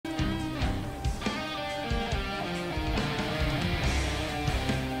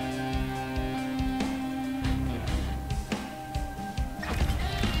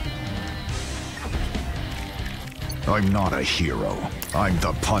I'm not a hero. I'm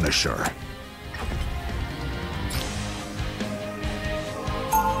the Punisher.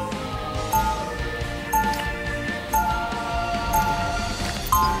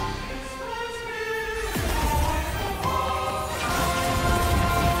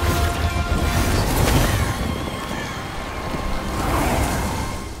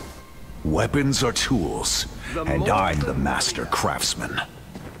 Weapons are tools, and I'm the master craftsman.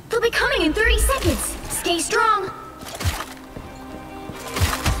 They'll be coming in 30 seconds. Stay strong.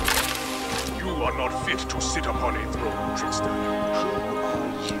 You are not fit to sit upon a throne, Trickster.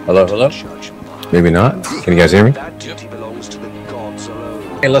 Hello, hello? Maybe not. Can you guys hear me? That duty belongs to the gods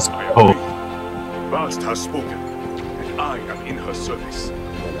alone. Hey, let's go. Bast has spoken, and I am in her service.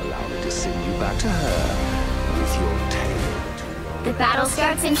 Then allow me to send you back to her with your tail. The battle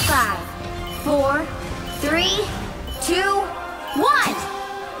starts in 5, 4, 3, 2, 1.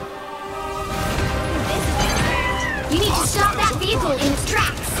 You need to stop that vehicle in its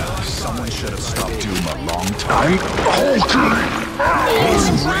tracks. Someone should have stopped Doom a long time.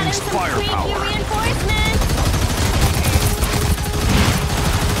 He's raised firepower.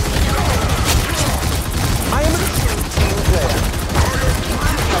 I am a team player.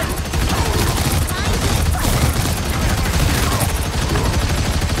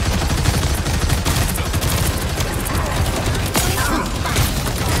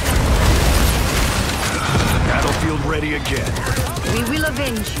 Battlefield ready again. We will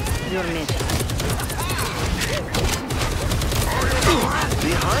avenge you, your legend.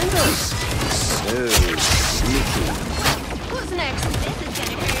 Behind us. So sneaky. Who's next? This is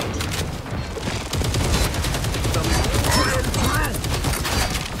gonna hurt.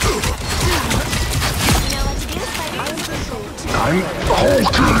 You know what to do, Spider? I'm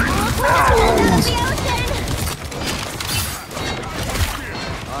Hulk.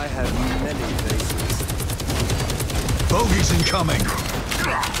 I have many faces. Bogey's incoming.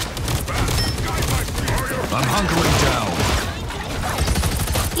 I'm hunkering down.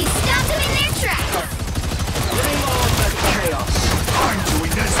 He stopped them in their tracks. Bring on the chaos. I'm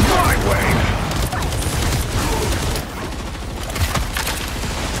doing this my way.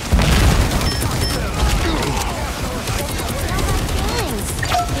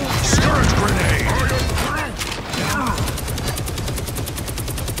 Scourge grenade.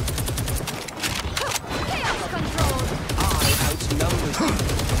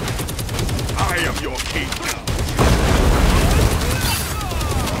 I am your king.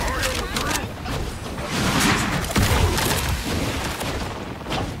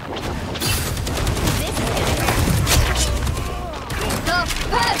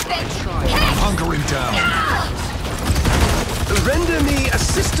 Hunkering down. Render me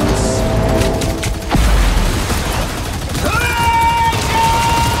assistance.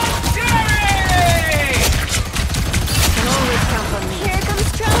 Can always count on me. Here comes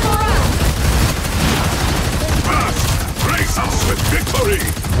trouble. Bast, grace us with victory.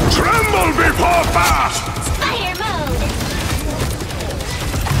 Tremble before Bast. Fire mode.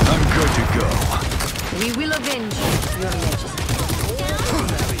 I'm good to go. We will avenge you, your legend.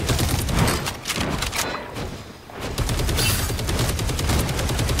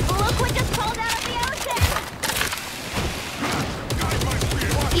 Look what just pulled out of the ocean.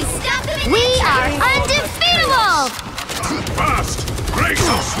 He stopped them in We are undefeatable. Bast, grace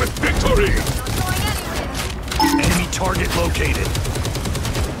us with victory. Enemy target located.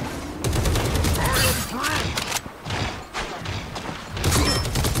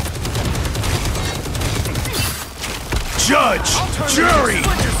 Judge! Jury!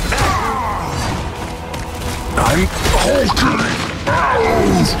 I'm Hulk!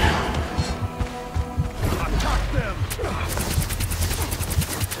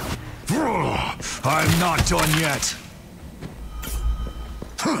 I'm not done yet.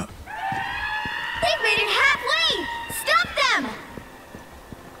 They've made it halfway. Stop them.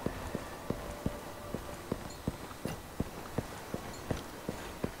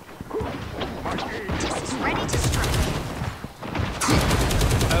 Just ready to strike.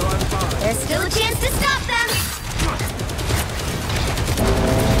 There's still a chance to stop them.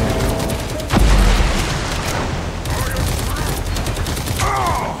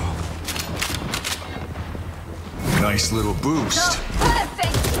 Nice little boost.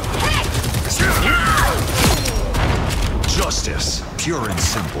 Perfect hit. Justice, pure and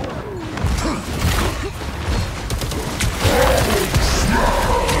simple.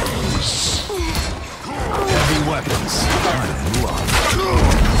 Heavy weapons. I'm in love.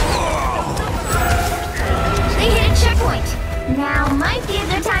 They hit a checkpoint. Now might be a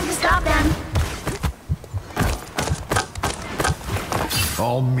good time to stop them.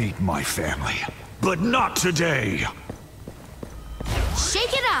 I'll meet my family, but not today.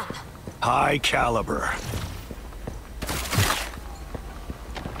 Shake it up! High caliber.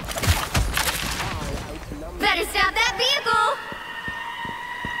 Better stop that vehicle!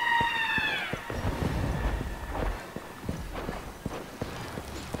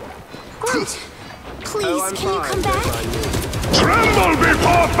 Groot, please, can you come back? Tremble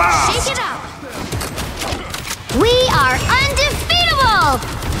before fast! Shake it up! We are undefeatable!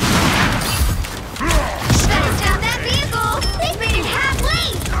 Better stop that vehicle! They've made it halfway!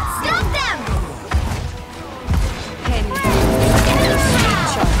 Stop them! Penny.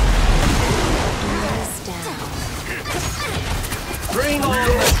 Bring on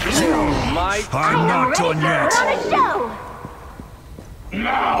the kill, Mike. I'm not done yet. On a show!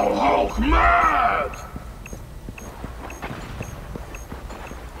 Now Hulk mad!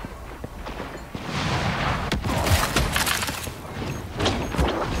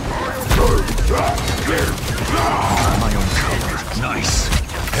 My own cover. Nice.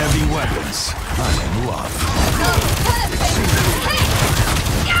 Heavy weapons. I'm in love.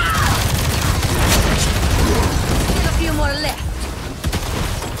 A few more left.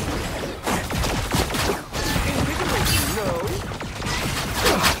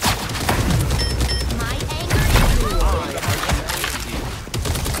 My anger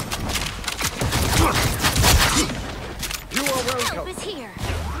You are welcome. help is here.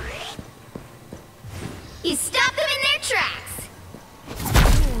 You stop them in their tracks!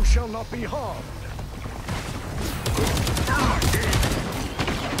 You shall not be harmed.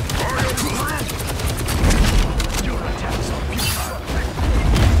 Your attacks are futile.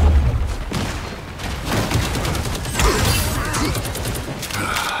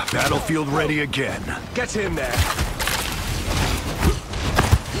 Battlefield ready again. Get in there.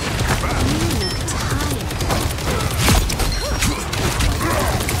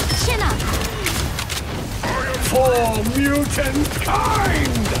 Chin up! For mutant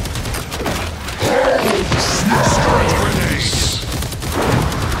kind!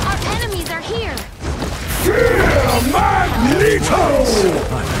 Our enemies are here! Fear Magneto!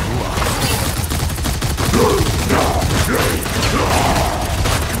 I'm in love.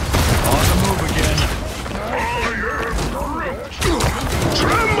 On the move again.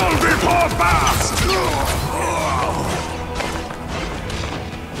 Tremble before fast!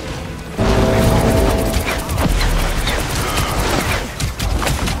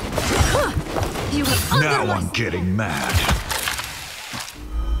 You have Now I'm getting mad.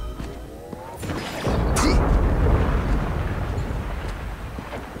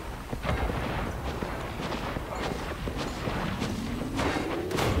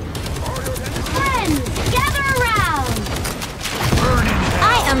 Friends, gather around!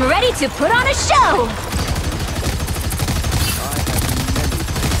 I am ready to put on a show!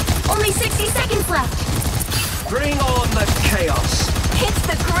 Only 60 seconds left! Bring on the chaos. It's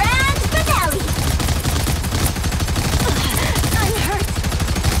the grand finale! I'm hurt!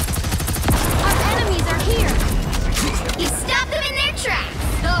 Our enemies are here! You stop them in their tracks!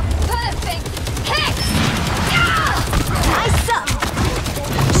 The perfect hit! Nice up!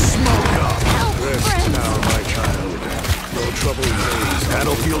 Smoke up. Help, friends! Now, my child. No trouble raised.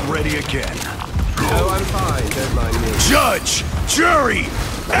 Battlefield ready again. No, I'm fine. Don't mind me. Judge! Jury!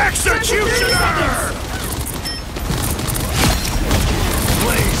 Executioner!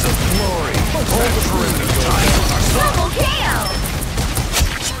 Blaze of glory! Ultimate time! Double KO!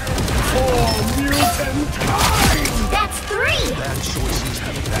 For mutant kind! That's 3! Bad choices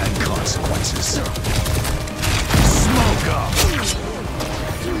have bad consequences. Smoke up!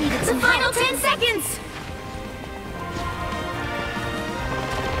 The final 10 seconds!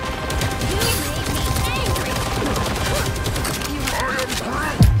 You make me angry!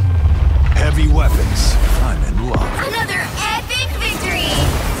 Heavy weapons. I'm in love. Another epic victory!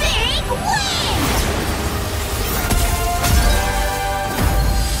 Big win!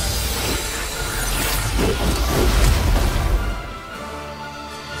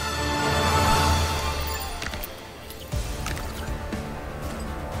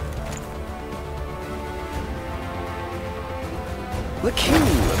 The king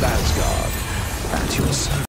of Asgard. At your service.